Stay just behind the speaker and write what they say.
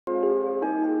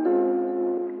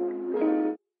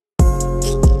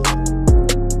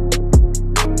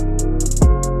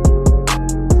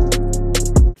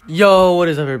Yo, what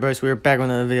is up, everybody? So we're back with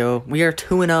another video. We are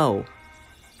 2-0.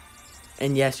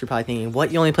 And yes, you're probably thinking,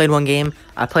 what, you only played one game?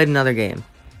 I played another game.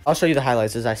 I'll show you the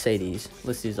highlights as I say these.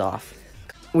 List these off.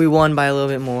 We won by a little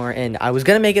bit more, and I was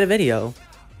going to make it a video,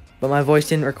 but my voice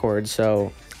didn't record,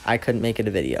 so I couldn't make it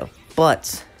a video.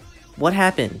 But, what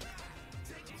happened?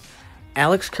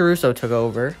 Alex Caruso took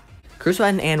over. Caruso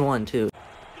had an and one, too.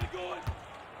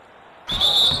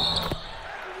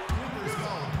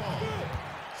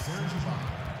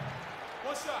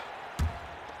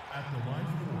 At the line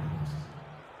for the Warriors,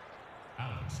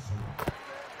 Alex Caruso.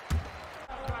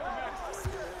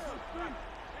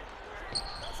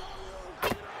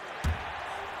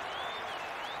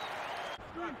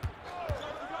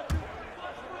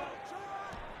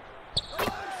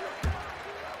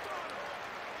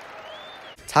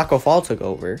 Taco Fall took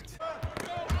over.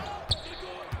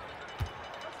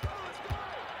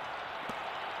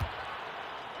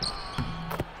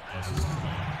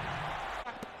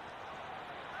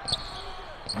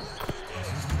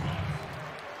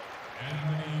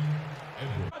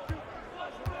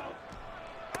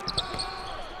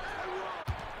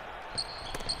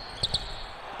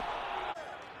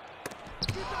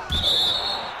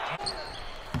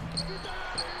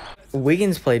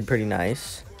 Wiggins played pretty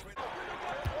nice.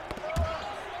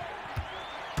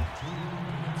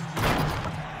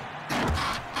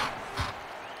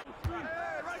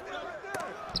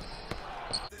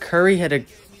 Curry had a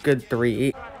good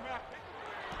three.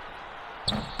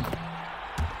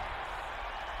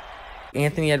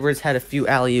 Anthony Edwards had a few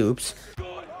alley-oops.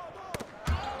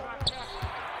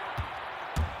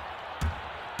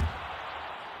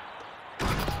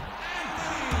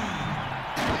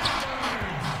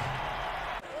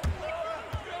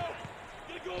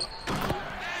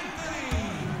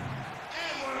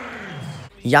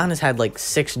 Giannis had like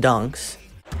 6 dunks.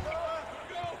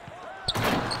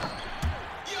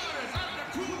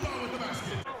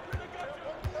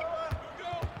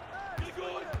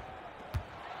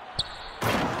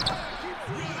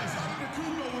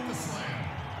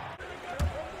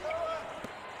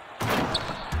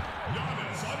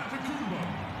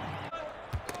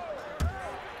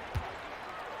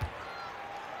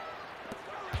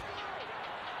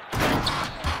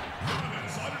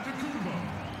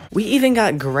 We even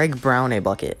got Greg Brown a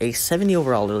bucket, a 70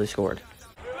 overall literally scored.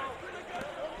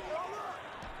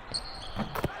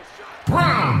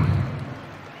 Brown!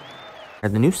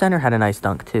 The new center had a nice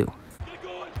dunk too.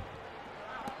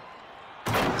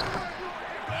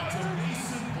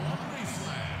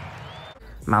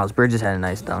 Miles Bridges had a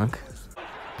nice dunk.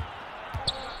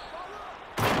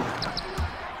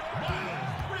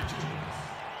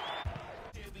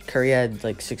 Curry had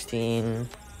like 16,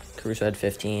 Caruso had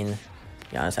 15.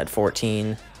 Giannis had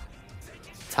 14.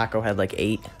 Taco had like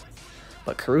 8.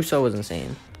 But Caruso was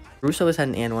insane. Caruso has had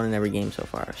an and one in every game so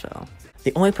far, so.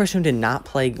 The only person who did not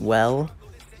play well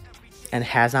and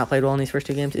has not played well in these first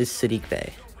 2 games is Saddiq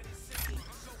Bey.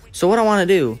 So what I want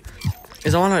to do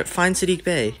is I want to find Saddiq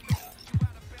Bey.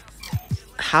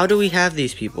 How do we have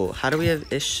these people? How do we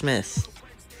have Ish Smith?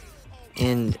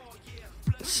 And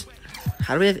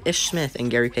how do we have Ish Smith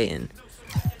and Gary Payton?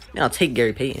 I'll take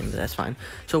Gary Payton, but that's fine.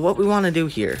 So what we want to do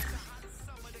here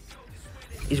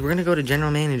is we're going to go to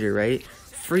general manager, right?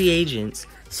 Free agents,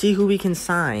 see who we can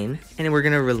sign, and then we're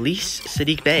going to release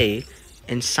Saddiq Bey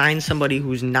and sign somebody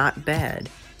who's not bad.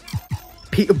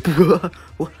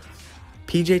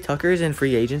 PJ Tucker's in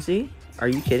free agency? Are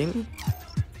you kidding me?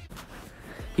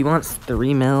 He wants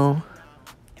 $3 million.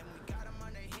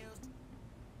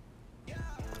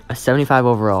 A 75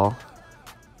 overall.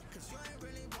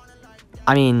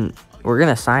 I mean, we're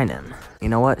gonna sign him. You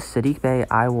know what, Saddiq Bey,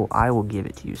 I will give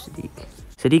it to you, Saddiq.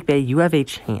 Saddiq Bey, you have a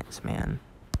chance, man.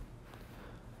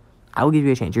 I will give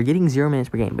you a chance. You're getting 0 minutes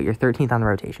per game, but you're 13th on the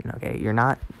rotation. Okay, you're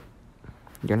not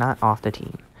off the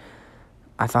team.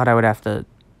 I thought I would have to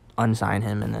unsign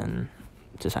him and then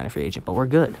to sign a free agent, but we're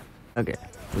good. Okay,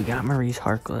 we got Maurice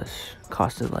Harkless.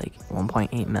 Costed like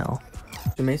 1.8 mil.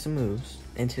 We made some moves,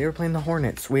 and today we're playing the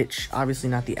Hornets, which obviously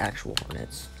not the actual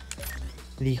Hornets.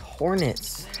 The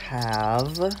Hornets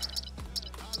have...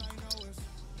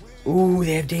 Ooh,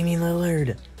 they have Damian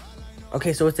Lillard.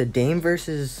 Okay, so it's a Dame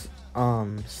versus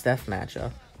Steph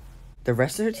matchup. The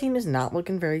rest of their team is not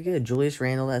looking very good. Julius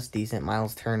Randle, that's decent.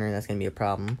 Miles Turner, that's going to be a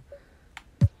problem.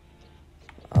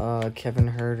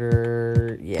 Kevin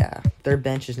Huerter, yeah. Their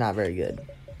bench is not very good.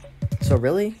 So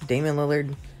really, Damian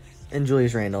Lillard and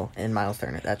Julius Randle and Miles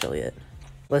Turner, that's really it.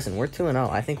 Listen, we're 2-0.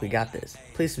 I think we got this.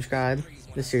 Please subscribe.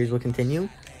 This series will continue,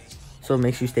 so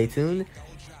make sure you stay tuned.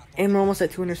 And we're almost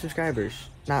at 200 subscribers.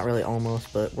 Not really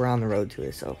almost, but we're on the road to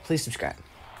it, so please subscribe.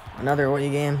 Another away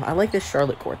game. I like this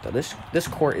Charlotte court, though. This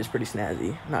court is pretty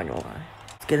snazzy. Not gonna lie.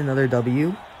 Let's get another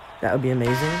W. That would be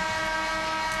amazing.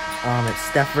 It's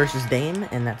Steph versus Dame,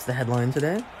 and that's the headline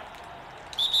today.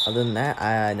 Other than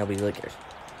that, nobody really cares.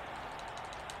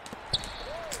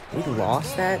 We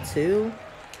lost that, too?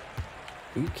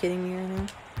 Are you kidding me right now?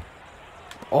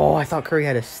 Oh, I thought Curry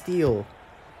had a steal.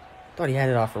 Thought he had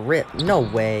it off a rip. No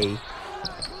way.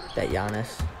 That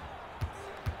Giannis.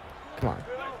 Come on.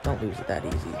 Don't lose it that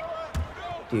easy.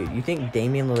 Dude, you think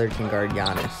Damian Lillard can guard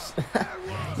Giannis?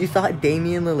 You thought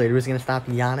Damian Lillard was going to stop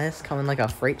Giannis coming like a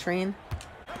freight train?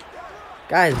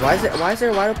 Guys, why is there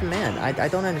a wide open man? I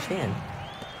don't understand.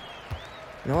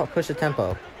 You know what? Push the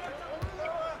tempo.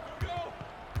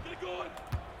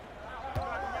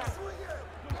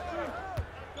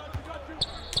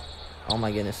 Oh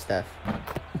my goodness, Steph.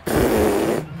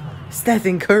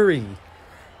 Stephen Curry.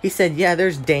 He said, yeah,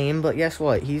 there's Dame, but guess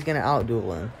what? He's going to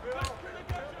outduel him.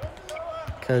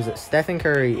 Because Stephen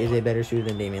Curry is a better shooter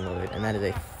than Damian Lillard, and that is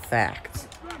a fact.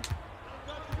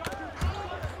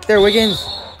 There, Wiggins.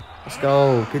 Let's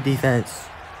go. Good defense.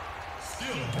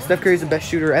 Steph Curry's the best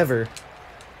shooter ever.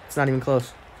 It's not even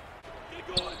close.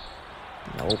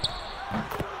 Nope.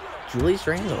 Julius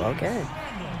Randle, okay.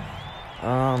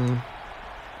 I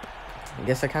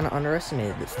guess I kind of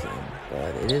underestimated this team,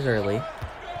 but it is early.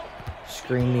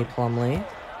 Screen me, Plumlee.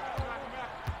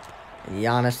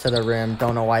 Giannis to the rim.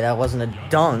 Don't know why that wasn't a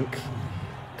dunk,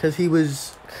 because he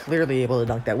was clearly able to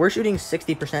dunk that. We're shooting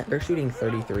 60%. They're shooting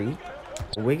 33%.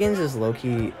 Wiggins is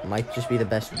low-key, might just be the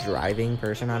best driving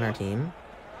person on our team.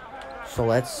 So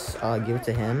let's give it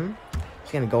to him.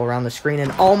 He's going to go around the screen,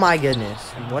 and oh my goodness.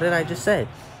 What did I just say?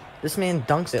 This man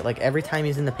dunks it. Like, every time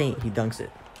he's in the paint, he dunks it.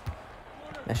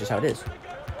 That's just how it is.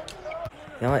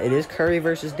 You know what? It is Curry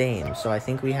versus Dame, so I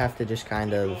think we have to just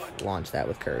kind of launch that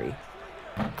with Curry.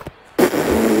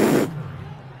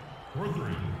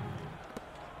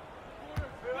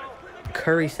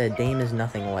 Curry said Dame is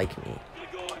nothing like me.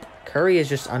 Curry is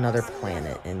just another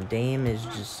planet, and Dame is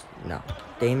just... no.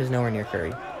 Dame is nowhere near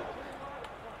Curry.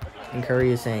 And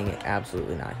Curry is saying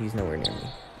absolutely not. He's nowhere near me.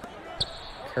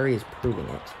 Curry is proving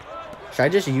it. Should I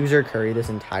just user Curry this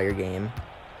entire game?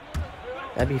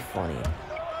 That'd be funny.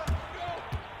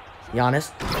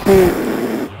 Giannis.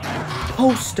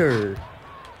 Poster.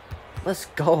 Let's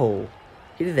go.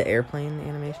 He did the airplane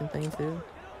animation thing too.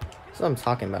 That's what I'm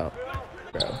talking about,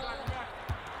 bro.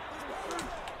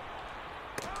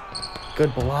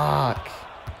 Good block.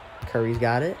 Curry's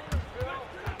got it.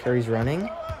 Curry's running.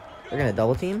 They're gonna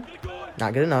double team.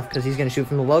 Not good enough because he's gonna shoot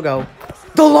from the logo.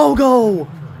 The logo.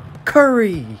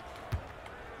 Curry.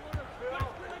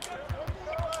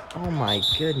 Oh my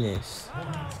goodness.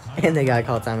 And they gotta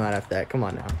call timeout after that. Come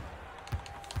on now.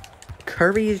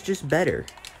 Curry is just better.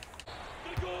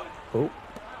 Oh.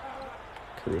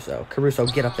 Caruso. Caruso,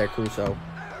 get up there, Caruso.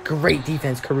 Great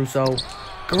defense, Caruso.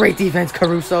 Great defense,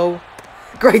 Caruso.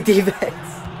 Great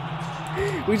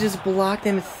defense. We just blocked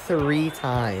him 3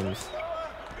 times.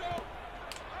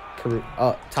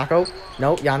 Taco.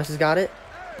 No, Giannis has got it.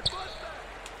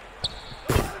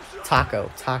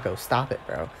 Taco. Stop it,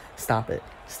 bro. Stop it.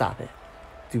 Stop it.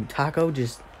 Dude, Taco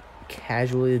just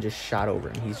casually just shot over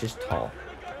him. He's just tall.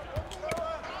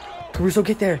 Caruso,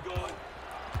 get there.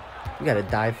 You gotta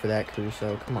dive for that,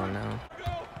 Caruso. Come on now.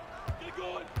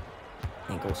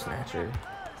 Ankle snatcher.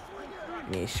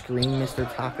 May screen Mr.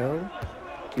 Taco.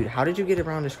 Dude, how did you get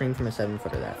around a screen from a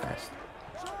 7-footer that fast?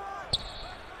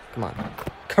 Come on.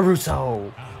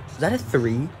 Caruso! Was that a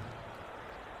 3?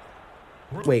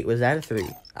 Wait, was that a 3?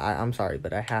 I'm sorry,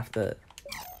 but I have to...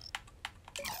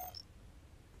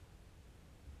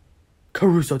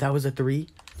 Caruso, that was a 3?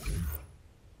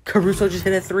 Caruso just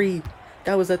hit a 3.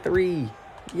 That was a 3.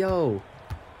 Yo.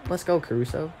 Let's go,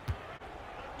 Caruso.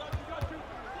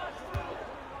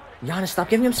 Giannis, stop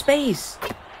giving him space.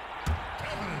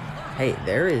 Hey,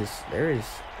 there is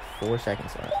 4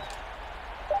 seconds left.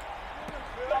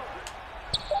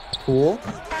 Poole. Ooh,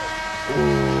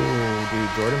 dude,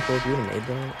 Jordan Poole, if you would have made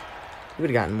that, you would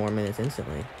have gotten more minutes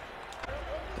instantly.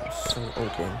 I'm so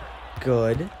open.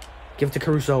 Good. Give it to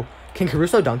Caruso. Can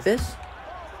Caruso dunk this?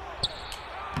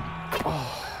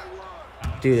 Oh.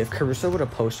 Dude, if Caruso would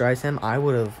have posterized him, I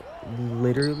would have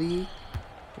literally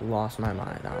lost my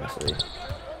mind, honestly.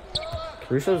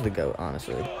 Caruso's the GOAT,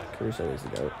 honestly. Caruso is the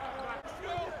GOAT.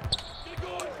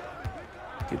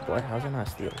 Dude, what? How's that not a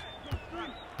steal?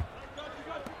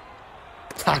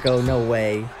 Taco, no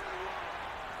way.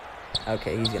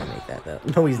 Okay, he's gonna make that, though.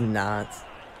 No, he's not.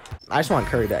 I just want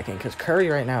Curry back in, because Curry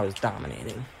right now is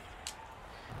dominating.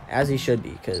 As he should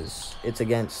be, because it's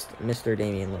against Mr.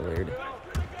 Damian Lillard.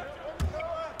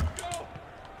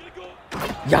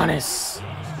 Giannis!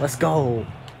 Let's go.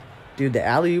 Dude, the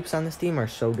alley-oops on this team are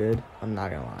so good. I'm not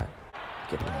gonna lie.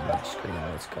 Get around that screen.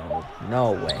 Let's go.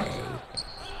 No way.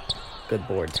 Good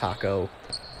board, Taco.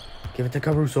 Give it to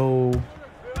Caruso.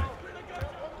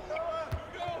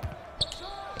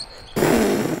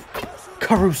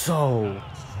 Caruso.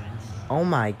 Oh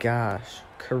my gosh.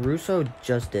 Caruso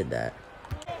just did that.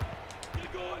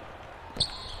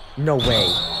 No way.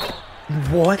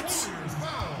 What?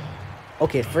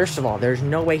 Okay, first of all, there's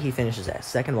no way he finishes that.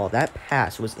 Second of all, that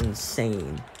pass was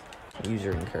insane.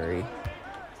 User and Curry.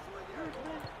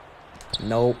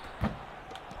 Nope.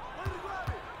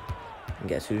 And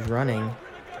guess who's running?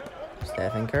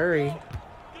 Stephen Curry.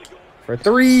 For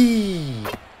 3!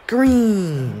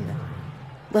 Green!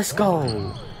 Let's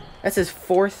go! That's his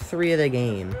 4th 3 of the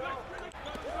game.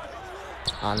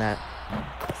 On that.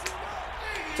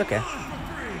 It's okay.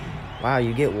 Wow,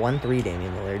 you get 1 3,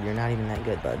 Damian Lillard. You're not even that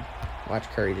good, bud. Watch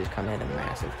Curry just come in a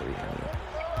massive 3 on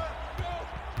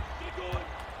you.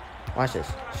 Watch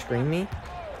this. Screen me.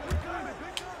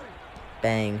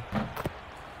 Bang.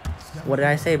 What did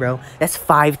I say, bro? That's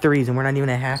 5 threes, and we're not even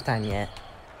at halftime yet.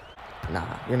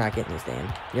 Nah, you're not getting this,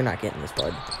 Dan. You're not getting this,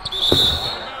 bud.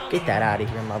 Get that out of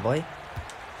here, my boy.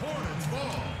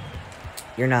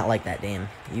 You're not like that, Dan.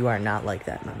 You are not like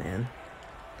that, my man.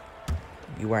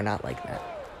 You are not like that.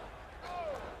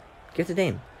 Give it to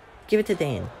Dame. Give it to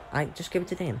Dame. Just give it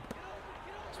to Dame.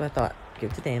 That's what I thought. Give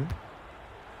it to Dame.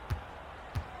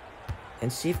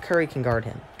 And see if Curry can guard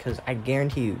him. Because I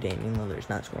guarantee you, Damian Lillard's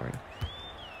not scoring.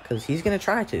 Because he's going to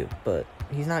try to, but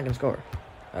he's not going to score.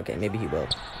 Okay, maybe he will.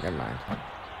 Never mind.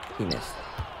 He missed.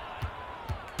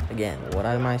 Again, what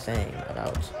am I saying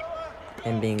about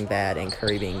him being bad and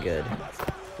Curry being good?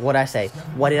 What'd I say?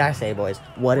 What did I say, boys?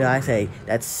 What did I say?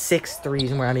 That's 6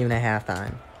 threes and we're not even at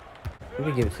halftime. Who do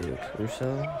we give it to? Caruso?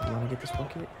 You want to get this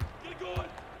bucket?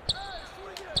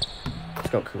 Let's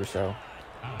go, Caruso.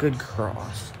 Good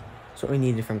cross. That's what we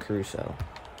needed from Caruso.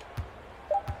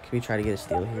 Can we try to get a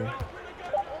steal here?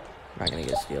 Not going to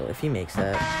get a steal. If he makes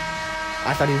that.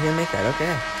 I thought he was going to make that.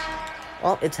 Okay.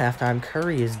 Well, it's halftime.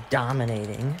 Curry is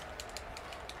dominating.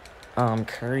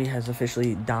 Curry has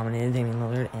officially dominated Damian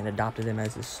Lillard and adopted him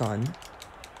as his son.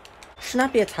 Should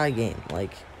not be a tie game.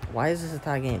 Like, why is this a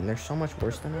tie game? They're so much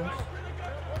worse than us.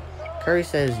 Curry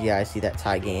says, yeah, I see that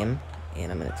tie game,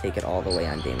 and I'm going to take it all the way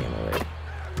on Damian Lillard.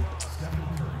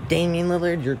 Damian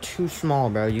Lillard, you're too small,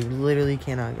 bro. You literally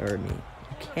cannot guard me.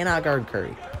 You cannot guard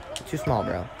Curry. You're too small,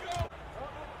 bro.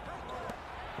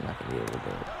 I'm not going to be able to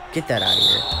do it. Get that out of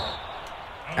here.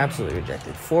 Absolutely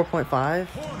rejected. 4.5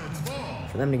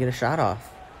 for them to get a shot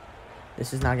off.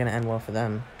 This is not going to end well for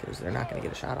them because they're not going to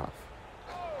get a shot off.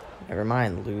 Never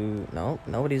mind, Lou. No,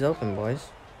 nobody's open, boys.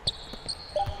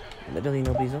 Literally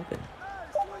nobody's open.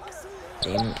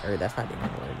 That's not Damian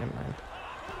Lillard. Never mind.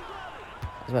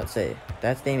 I was about to say,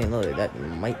 that's Damian Lillard. That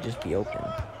might just be open.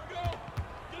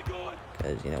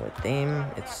 Because, you know, with Dame,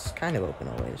 it's kind of open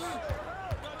always.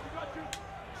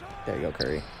 There you go,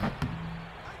 Curry.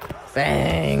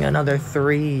 Bang! Another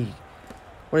 3.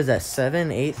 What is that,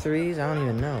 7, 8 threes? I don't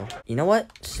even know. You know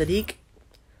what, Sadiq?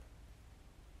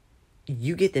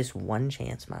 You get this one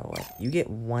chance, my boy. You get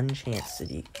one chance,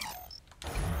 Sadiq.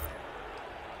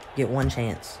 Get one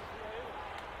chance.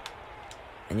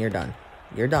 And you're done.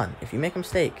 You're done. If you make a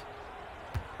mistake,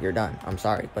 you're done. I'm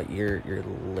sorry, but you're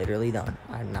literally done.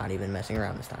 I'm not even messing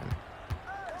around this time.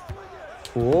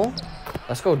 Cool.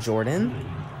 Let's go, Jordan.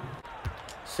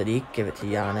 Sadiq, give it to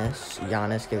Giannis.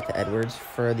 Giannis, give it to Edwards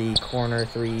for the corner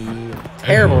 3.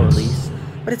 Terrible release.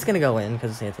 But it's going to go in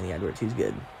because it's Anthony Edwards. He's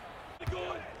good.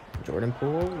 Jordan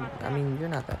Poole, I mean, you're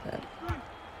not that bad.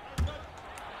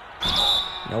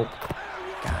 Nope.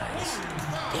 Guys.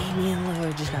 Damian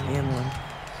Lillard just got him one.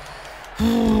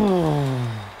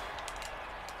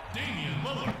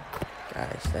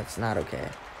 Guys, that's not okay.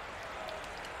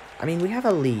 I mean, we have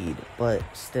a lead, but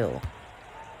still.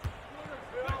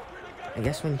 I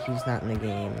guess when he's not in the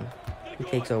game, he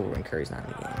takes over when Curry's not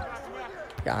in the game.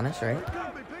 Giannis, right?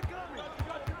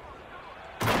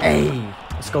 Hey!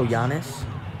 Let's go, Giannis.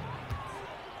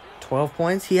 12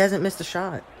 points. He hasn't missed a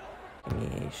shot. Give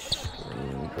me a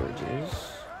screen,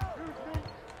 Bridges.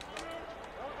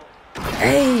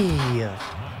 Hey!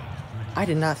 I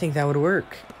did not think that would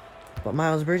work. But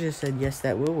Miles Bridges said, yes,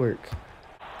 that will work.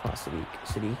 Come on, Sadiq.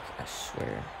 Sadiq, I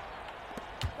swear.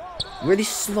 You're the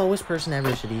slowest person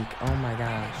ever, Sadiq. Oh my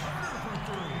gosh.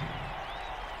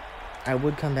 I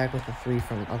would come back with a 3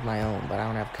 of my own, but I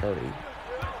don't have Curry.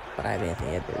 But I have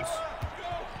Anthony Edwards.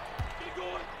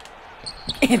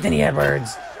 Anthony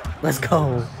Edwards! Let's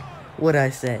go. What'd I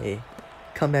say?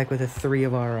 Come back with a 3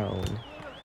 of our own.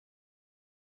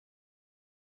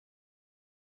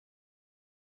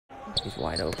 He's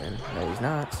wide open. No, he's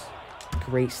not.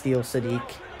 Great steal, Sadiq.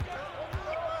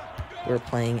 We're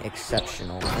playing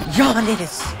exceptional.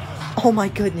 Giannis! Oh my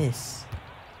goodness.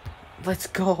 Let's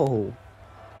go.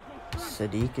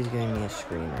 Sadiq is giving me a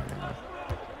screen right now.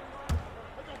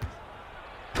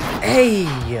 Hey!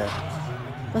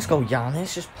 Let's go,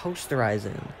 Giannis. Just posterize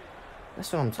him.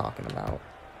 That's what I'm talking about.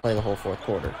 Play the whole fourth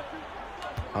quarter.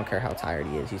 I don't care how tired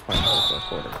he is. He's playing the whole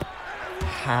fourth quarter.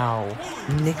 How?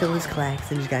 Nicholas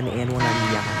Claxton just got an and one on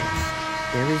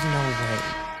Giannis. There is no way.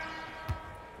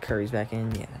 Curry's back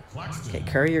in? Yeah. Okay,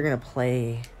 Curry, you're going to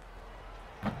play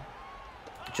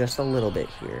just a little bit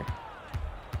here.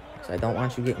 So I don't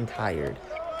want you getting tired.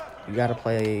 You got to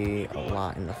play a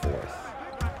lot in the fourth.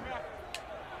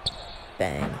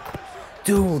 Bang.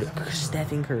 Dude,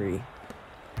 Stephen Curry.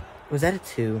 Was that a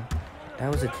 2?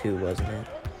 That was a 2, wasn't it?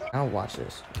 I'll watch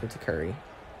this. Give it to Curry.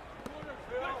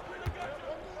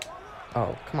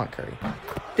 Oh, come on, Curry.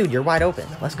 Dude, you're wide open.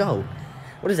 Let's go.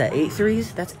 What is that, 8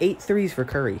 threes? That's 8 threes for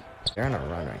Curry. They're on a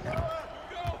run right now.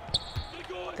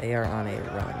 They are on a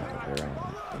run.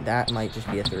 That might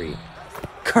just be a 3.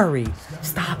 Curry!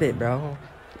 Stop it, bro.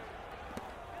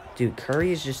 Dude,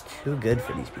 Curry is just too good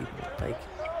for these people. Like,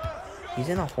 he's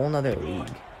in a whole nother league.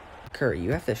 Curry,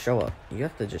 you have to show up. You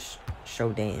have to just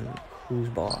show Dame who's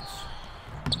boss.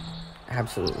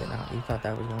 Absolutely not. You thought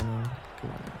that was going in? Come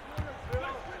on now.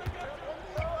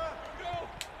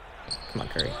 Come on,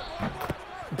 Curry.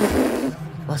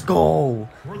 Let's go.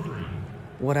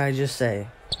 What'd I just say?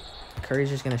 Curry's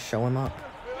just gonna show him up.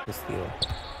 This steal.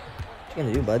 What you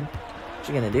gonna do, bud? What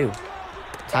you gonna do?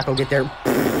 Taco, get there.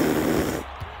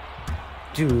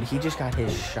 Dude, he just got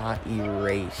his shot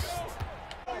erased.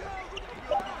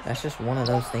 That's just one of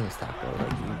those things, Taco.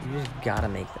 Like, you just gotta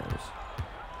make those.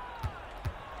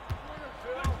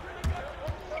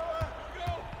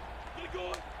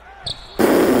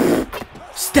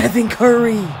 Stephen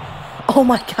Curry! Oh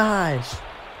my gosh!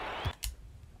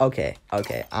 Okay.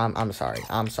 I'm sorry.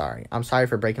 I'm sorry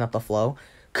for breaking up the flow.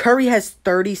 Curry has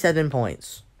 37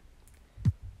 points.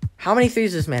 How many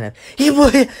threes does this man have?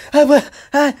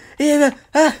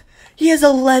 He has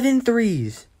 11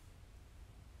 threes.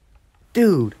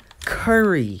 Dude,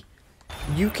 Curry,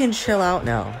 you can chill out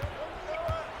now.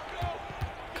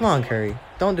 Come on, Curry.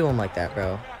 Don't do him like that,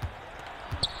 bro.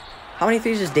 How many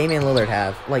threes does Damian Lillard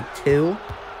have? Like 2?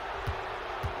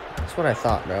 That's what I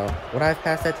thought, bro. Would I have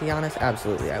passed that to Giannis?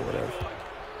 Absolutely, I would have.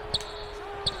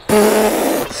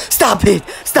 Stop it!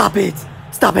 Stop it!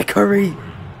 Stop it, Curry!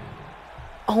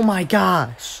 Oh my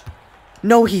gosh.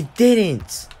 No, he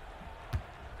didn't.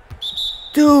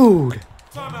 Dude.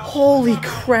 Holy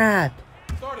crap.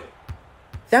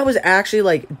 That was actually,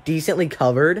 like, decently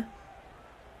covered.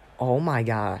 Oh my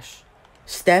gosh.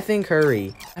 Stephen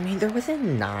Curry. I mean, they're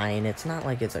within 9. It's not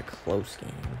like it's a close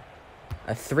game.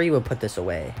 A 3 would put this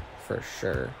away, for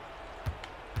sure.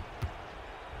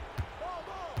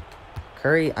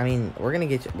 Curry, I mean, we're gonna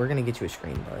get you a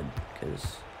screen, bud,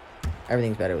 because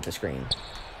everything's better with the screen.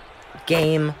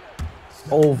 Game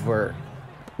over.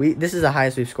 This is the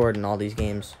highest we've scored in all these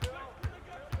games.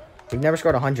 We've never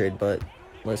scored 100, but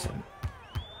listen.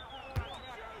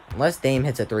 Unless Dame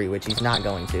hits a 3, which he's not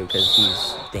going to, because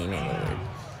he's Damian Lillard.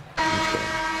 He's kidding.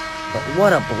 But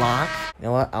what a block. You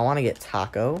know what? I want to get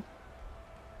Taco.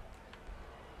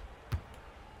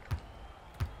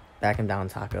 Back him down,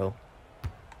 Taco.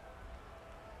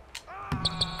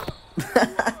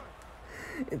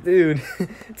 Dude,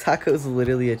 Taco's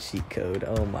literally a cheat code.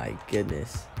 Oh my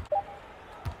goodness.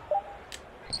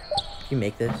 Can you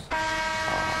make this?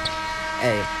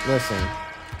 Hey, listen.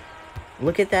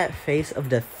 Look at that face of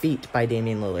defeat by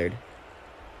Damian Lillard.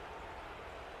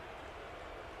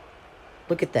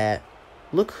 Look at that.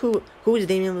 Look who is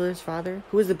Damian Lillard's father?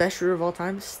 Who is the best shooter of all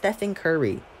time? Stephen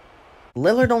Curry.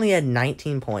 Lillard only had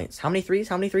 19 points. How many threes?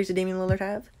 How many threes did Damian Lillard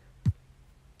have?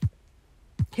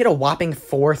 He hit a whopping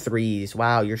 4 threes.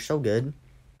 Wow, you're so good.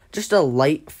 Just a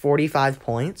light 45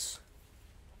 points.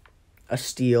 A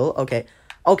steal. Okay.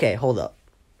 Okay, hold up.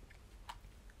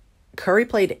 Curry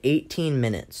played 18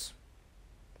 minutes.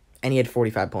 And he had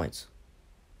 45 points.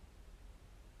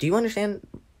 Do you understand?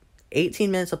 18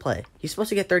 minutes of play. He's supposed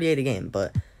to get 38 a game,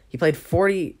 but he played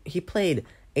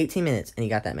 18 minutes and he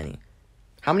got that many.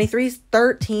 How many threes?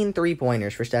 13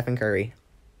 3-pointers for Stephen Curry.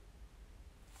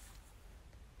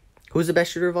 Who's the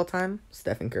best shooter of all time?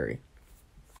 Stephen Curry.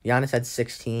 Giannis had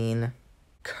 16.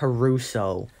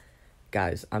 Caruso.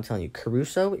 Guys, I'm telling you,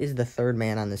 Caruso is the third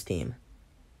man on this team.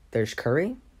 There's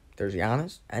Curry, there's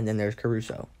Giannis, and then there's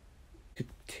Caruso.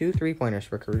 2 3-pointers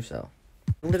for Caruso.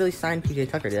 I literally signed PJ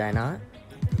Tucker, did I not?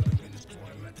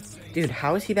 Dude,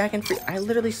 how is he back in free? I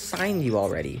literally signed you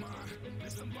already.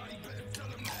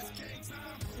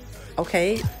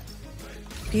 Okay.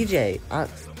 PJ,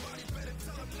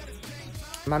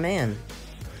 my man.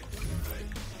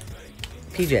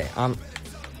 PJ,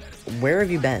 where have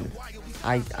you been?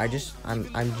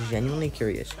 I'm genuinely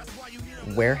curious.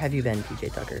 Where have you been,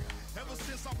 PJ Tucker?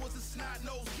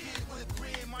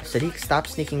 Sadiq, stop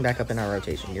sneaking back up in our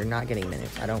rotation. You're not getting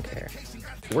minutes. I don't care.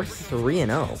 We're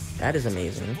 3-0. That is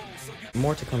amazing.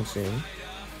 More to come soon.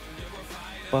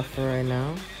 But for right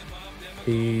now,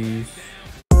 peace.